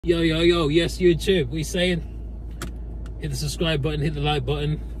Yo, yes, YouTube. What are you saying? Hit the subscribe button, hit the like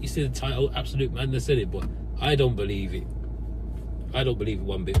button. You see the title, Absolute Madness in it, but I don't believe it. I don't believe it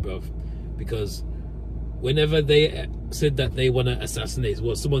one bit, bruv. Because whenever they said that they want to assassinate,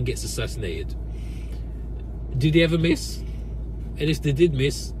 well, someone gets assassinated, do they ever miss? And if they did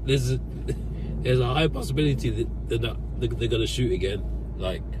miss, there's a high possibility that they're gonna shoot again,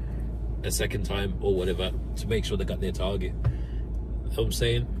 like a second time or whatever, to make sure they got their target. You know what I'm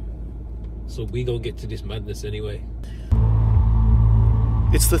saying? So we gonna get to this madness anyway.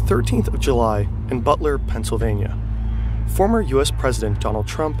 It's the 13th of July in Butler, Pennsylvania. Former US President Donald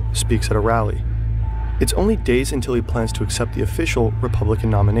Trump speaks at a rally. It's only days until he plans to accept the official Republican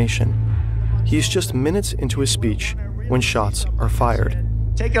nomination. He's just minutes into his speech when shots are fired.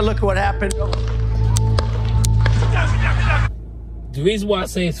 Take a look at what happened. The reason why I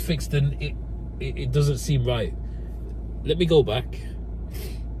say it's fixed and it doesn't seem right, let me go back.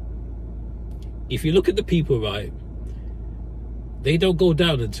 If you look at the people, right, they don't go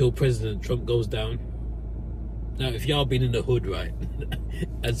down until President Trump goes down. Now, if y'all been in the hood, right,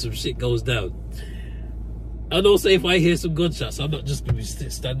 and some shit goes down, and also if I hear some gunshots, I'm not just going to be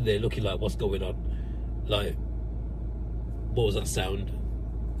standing there looking like, what's going on? Like, what was that sound?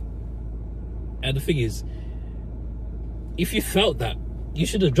 And the thing is, if you felt that, you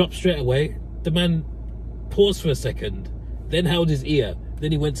should have dropped straight away. The man paused for a second, then held his ear,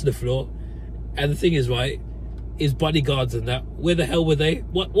 then he went to the floor. And the thing is, right, his bodyguards and that, where the hell were they?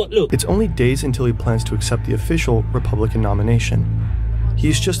 What, look. It's only days until he plans to accept the official Republican nomination.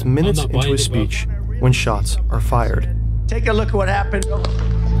 He's just minutes into his speech when shots are fired. Take a look at what happened.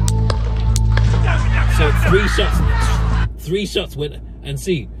 So three shots went, and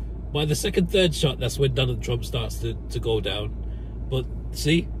see, by the second, third shot, that's when Donald Trump starts to go down. But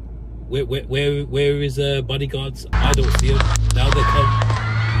see, where is bodyguards? I don't see them. Now they come.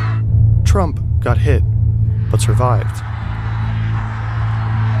 Trump got hit, but survived.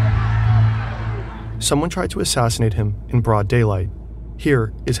 Someone tried to assassinate him in broad daylight.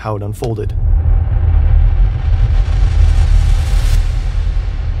 Here is how it unfolded.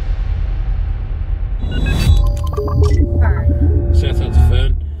 Shout out to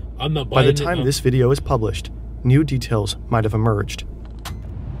Fern. I'm not buying By the time this video is published, new details might have emerged.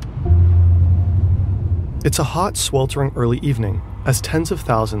 It's a hot, sweltering early evening as tens of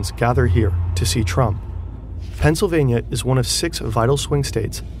thousands gather here to see Trump. Pennsylvania is one of 6 vital swing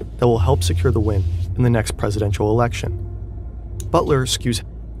states that will help secure the win in the next presidential election. Butler skews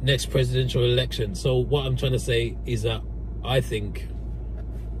next presidential election. So what I'm trying to say is that I think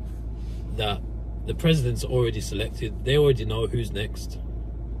that the president's already selected. They already know who's next.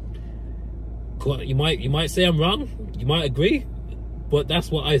 You might say I'm wrong. You might agree, but that's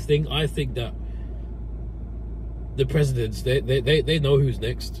what I think. I think that the presidents, they know who's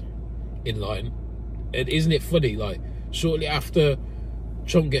next in line. And isn't it funny, like, shortly after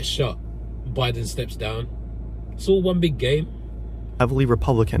Trump gets shot, Biden steps down. It's all one big game. Heavily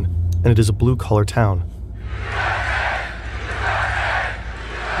Republican, and it is a blue-collar town.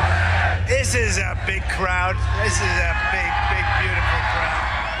 This is a big crowd. This is a big, beautiful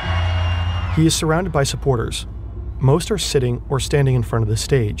crowd. He is surrounded by supporters. Most are sitting or standing in front of the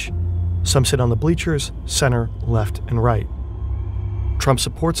stage. Some sit on the bleachers, center, left, and right. Trump's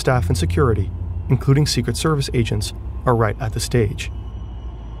support staff and security, including Secret Service agents, are right at the stage.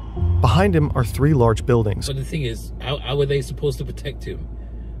 Behind him are 3 large buildings. But the thing is, how are they supposed to protect him,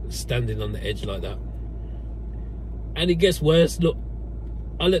 standing on the edge like that? And it gets worse. Look,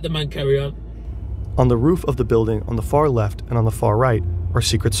 I'll let the man carry on. On the roof of the building on the far left and on the far right are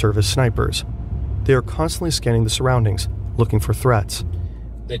Secret Service snipers. They are constantly scanning the surroundings, looking for threats.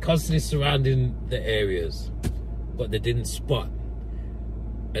 They're constantly surrounding the areas, but they didn't spot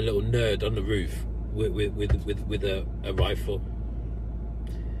a little nerd on the roof with a rifle.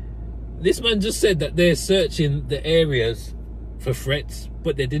 This man just said that they're searching the areas for threats,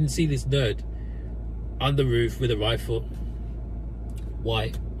 but they didn't see this nerd on the roof with a rifle.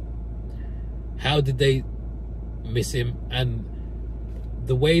 Why? How did they miss him? And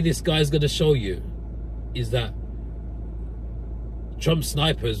the way this guy's going to show you is that Trump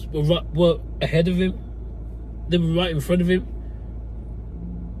snipers were ahead of him. They were right in front of him.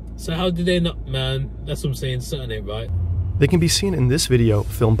 So how did they not, man? That's what I'm saying, something ain't right. They can be seen in this video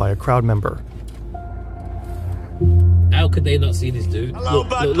filmed by a crowd member. How could they not see this dude? Hello,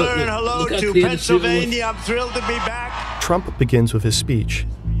 Butler, and hello to Pennsylvania. I'm thrilled to be back. Trump begins with his speech.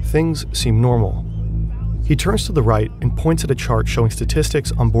 Things seem normal. He turns to the right and points at a chart showing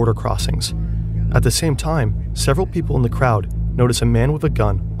statistics on border crossings. At the same time, several people in the crowd notice a man with a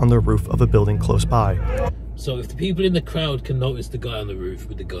gun on the roof of a building close by. So if the people in the crowd can notice the guy on the roof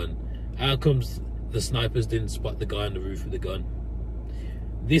with the gun, how comes the snipers didn't spot the guy on the roof with the gun?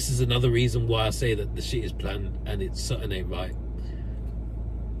 This is another reason why I say that the shit is planned and it's something ain't right.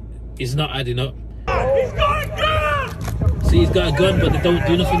 It's not adding up. He's got a gun! See, he's got a gun, but they don't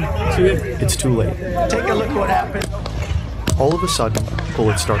do nothing to him. It's too late. Take a look what happened. All of a sudden,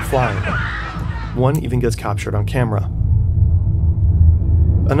 bullets start flying. One even gets captured on camera.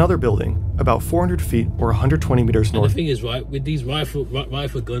 Another building, about 400 feet or 120 meters And north. the thing is, right, with these rifle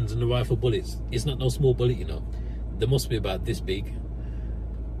guns and the rifle bullets, it's not no small bullet, you know. They must be about this big.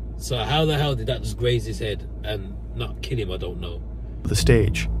 So how the hell did that just graze his head and not kill him? I don't know. The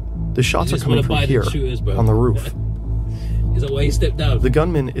stage. The shots are He's coming one of from Biden's here, shooters, bro. on the roof. Is that why he stepped down? The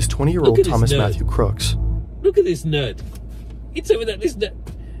gunman is 20-year-old Look at this Thomas nerd. Matthew Crooks. Look at this nerd. He told me that this nerd,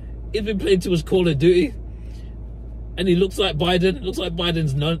 he's been playing to his Call of Duty, and he looks like Biden. Looks like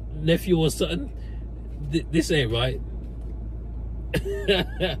Biden's nephew or something. This ain't right.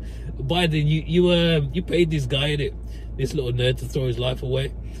 Biden, you paid this guy, innit? This little nerd, to throw his life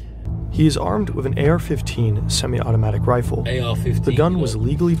away. He is armed with an AR-15 semi-automatic rifle. AR-15. The gun was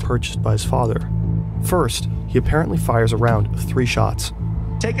legally purchased by his father. First, he apparently fires a round of 3 shots.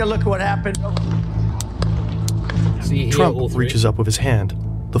 Take a look what happened. See here, Trump all three. reaches up with his hand.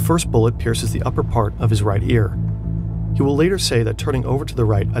 The first bullet pierces the upper part of his right ear. He will later say that turning over to the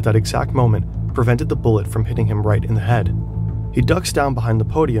right at that exact moment prevented the bullet from hitting him right in the head. He ducks down behind the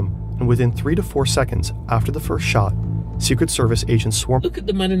podium, and within 3 to 4 seconds after the first shot, Secret Service agents swarm. Look at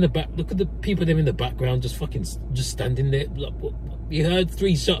the man in the back. Look at the people them in the background, just standing there. Look, you heard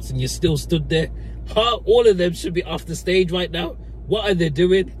 3 shots and you still stood there. All of them should be off the stage right now. What are they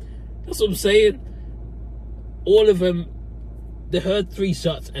doing? That's what I'm saying. All of them, they heard 3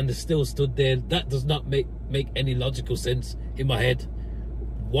 shots and they still stood there. That does not make any logical sense in my head.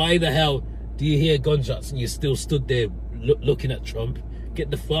 Why the hell do you hear gunshots and you still stood there looking at Trump? Get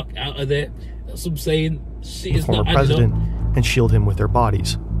the fuck out of there. That's what I'm saying. Shit the is former not adding president up. and shield him with their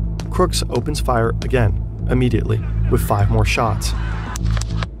bodies. Crooks opens fire again, immediately, with 5 more shots.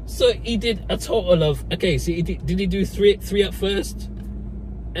 So he did a total of, okay, so did he do three at first?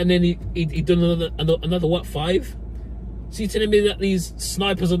 And then he done another what, 5? So you're telling me that these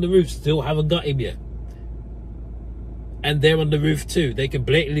snipers on the roof still haven't got him yet? And they're on the roof too. They can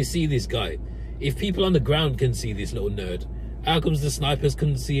blatantly see this guy. If people on the ground can see this little nerd, how comes the snipers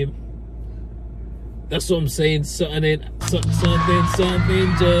couldn't see him? That's what I'm saying. Something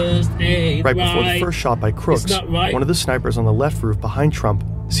just ain't Right before the first shot by Crooks, It's not right. one of the snipers on the left roof behind Trump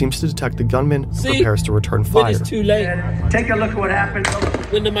seems to detect the gunman and See? prepares to return When fire. it's too late. Take a look what happened.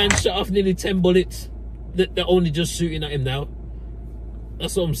 When the man shot off nearly 10 bullets, they're only just shooting at him now.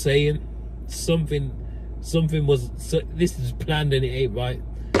 That's what I'm saying. Something was. This is planned and it ain't right.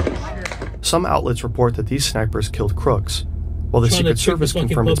 Some outlets report that these snipers killed Crooks, while the Trying to Secret trick the Service fucking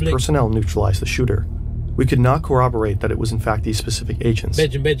confirmed its public. personnel neutralized the shooter. We could not corroborate that it was in fact these specific agents.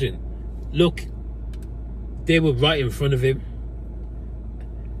 Benjamin, look, they were right in front of him.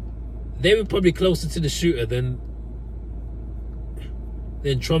 They were probably closer to the shooter than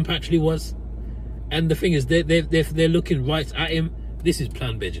Trump actually was. And the thing is, they're looking right at him. This is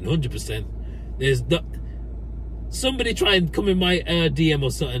planned, Benjamin, 100%. There's not somebody try and come in my DM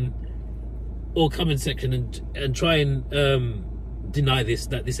or something, or comment section and try and deny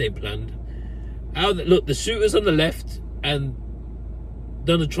that this ain't planned. Look, the shooters on the left and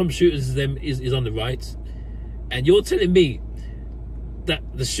Donald Trump shooters is on the right, and you're telling me that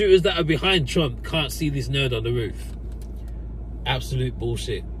the shooters that are behind Trump can't see this nerd on the roof? Absolute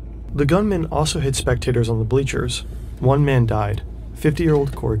bullshit. The gunman also hit spectators on the bleachers. 1 man died,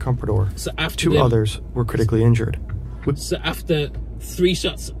 50-year-old Corey Comprador. So after 2 others were critically injured. So after 3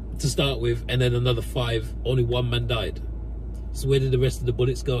 shots to start with, and then another 5, only 1 man died. So where did the rest of the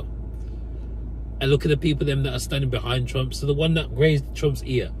bullets go? And look at the people that are standing behind Trump. So the one that grazed Trump's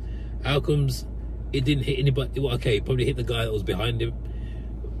ear, how comes it didn't hit anybody? Well, okay, it probably hit the guy that was behind him,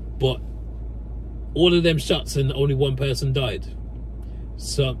 but all of them shots and only 1 person died.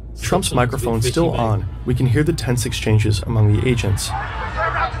 So Trump's microphone's still on. We can hear the tense exchanges among the agents.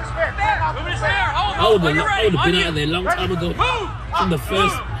 I would have been out of there a long time ago. From the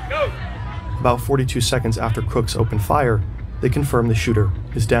first. About 42 seconds after Crooks opened fire, they confirm the shooter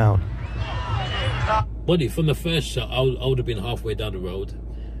is down. Buddy, from the first shot, I would have been halfway down the road.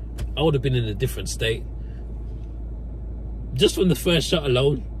 I would have been in a different state. Just from the first shot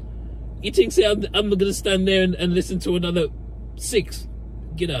alone. You think, say, I'm going to stand there and listen to another 6?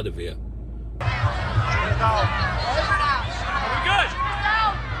 Get out of here. Are we good?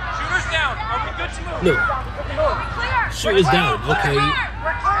 Shooter's down. Are we good to move? Look, shooter's down, okay.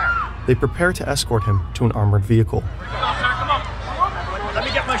 We're clear. They prepare to escort him to an armored vehicle. Come on. Let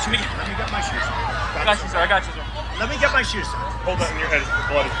me get my shoes. Let me get my shoes. I got you, sir. I got you, sir. Let me get my shoes. Hold that in your head. It's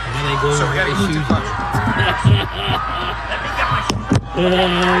bloody. And they go So we gotta with use his the shoes. Let me get my shoes.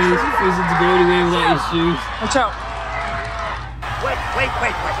 He's refusing to go anywhere without his shoes. Watch out. Wait.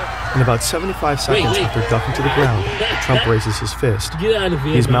 And about 75 seconds wait. after ducking to the ground, Trump raises his fist. Get out of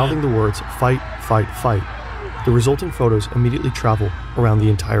here, He's man. mouthing the words, "Fight, fight, fight." The resulting photos immediately travel around the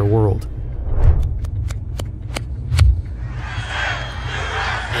entire world.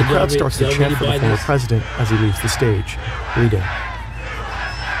 The crowd starts to chant for the former president as he leaves the stage, bleeding. I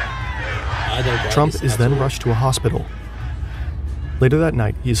don't buy Trump this is at then all. rushed to a hospital. Later that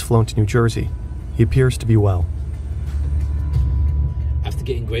night, he is flown to New Jersey. He appears to be well. After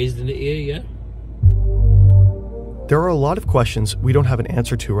getting grazed in the ear, yeah? There are a lot of questions we don't have an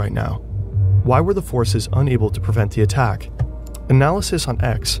answer to right now. Why were the forces unable to prevent the attack? Analysis on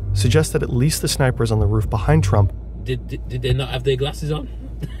X suggests that at least the snipers on the roof behind Trump Did they not have their glasses on?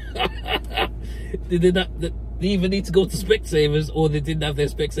 Did they even need to go to Specsavers, or they didn't have their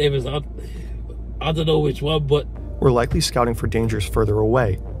Specsavers on? I don't know which one, but were likely scouting for dangers further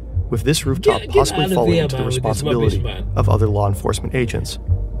away, with this rooftop Get possibly out of falling here, into the man, with this responsibility rubbish, man. of other law enforcement agents.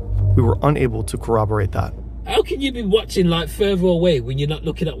 We were unable to corroborate that. how can you be watching like further away when you're not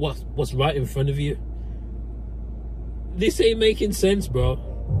looking at what's right in front of you? This ain't making sense, bro.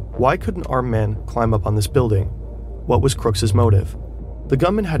 Why couldn't armed men climb up on this building? What was Crooks's motive? The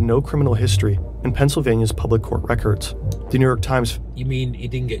gunman had no criminal history in Pennsylvania's public court records. The New York Times You mean he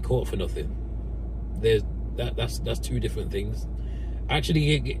didn't get caught for nothing? That's two different things.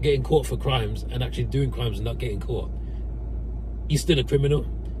 Actually getting caught for crimes and actually doing crimes and not getting caught. He's still a criminal.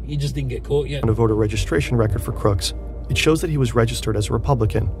 He just didn't get caught yet. found a voter registration record for Crooks. It shows that he was registered as a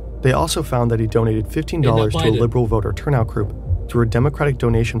Republican. They also found that he donated $15 to a Biden. liberal voter turnout group through a Democratic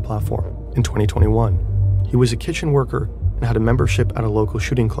donation platform in 2021. He was a kitchen worker and had a membership at a local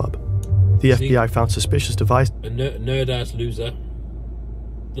shooting club. The See? FBI found suspicious devices A nerd-ass loser.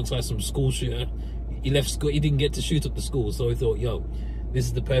 Looks like some school shooter. He left school. He didn't get to shoot up the school, so he thought, "Yo, this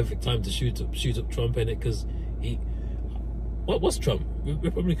is the perfect time to shoot up Trump in it." Because he, what's Trump?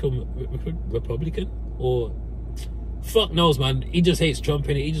 Republican or fuck knows, man. He just hates Trump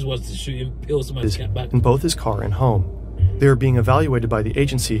in it. He just wants to shoot him, peel somebody's cat back. in both his car and home. They are being evaluated by the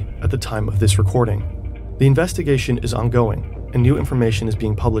agency at the time of this recording. The investigation is ongoing, and new information is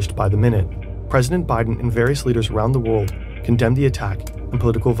being published by the minute. President Biden and various leaders around the world condemned the attack and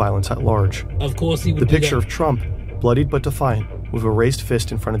political violence at large. Of course, he would. The do picture that. of Trump, bloodied but defiant, with a raised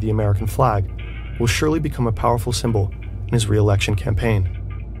fist in front of the American flag, will surely become a powerful symbol in his re-election campaign.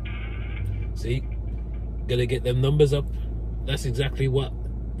 See, gotta get them numbers up. That's exactly what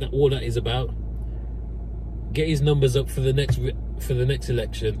all that is about. Get his numbers up for the next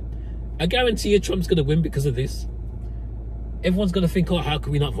election. I guarantee you, Trump's gonna win because of this. Everyone's gonna think, "Oh, how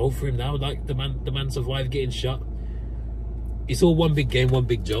can we not vote for him now? Like the man survived getting shot." It's all one big game, one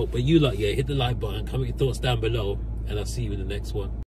big joke. But you lot, yeah, hit the like button, comment your thoughts down below, and I'll see you in the next one.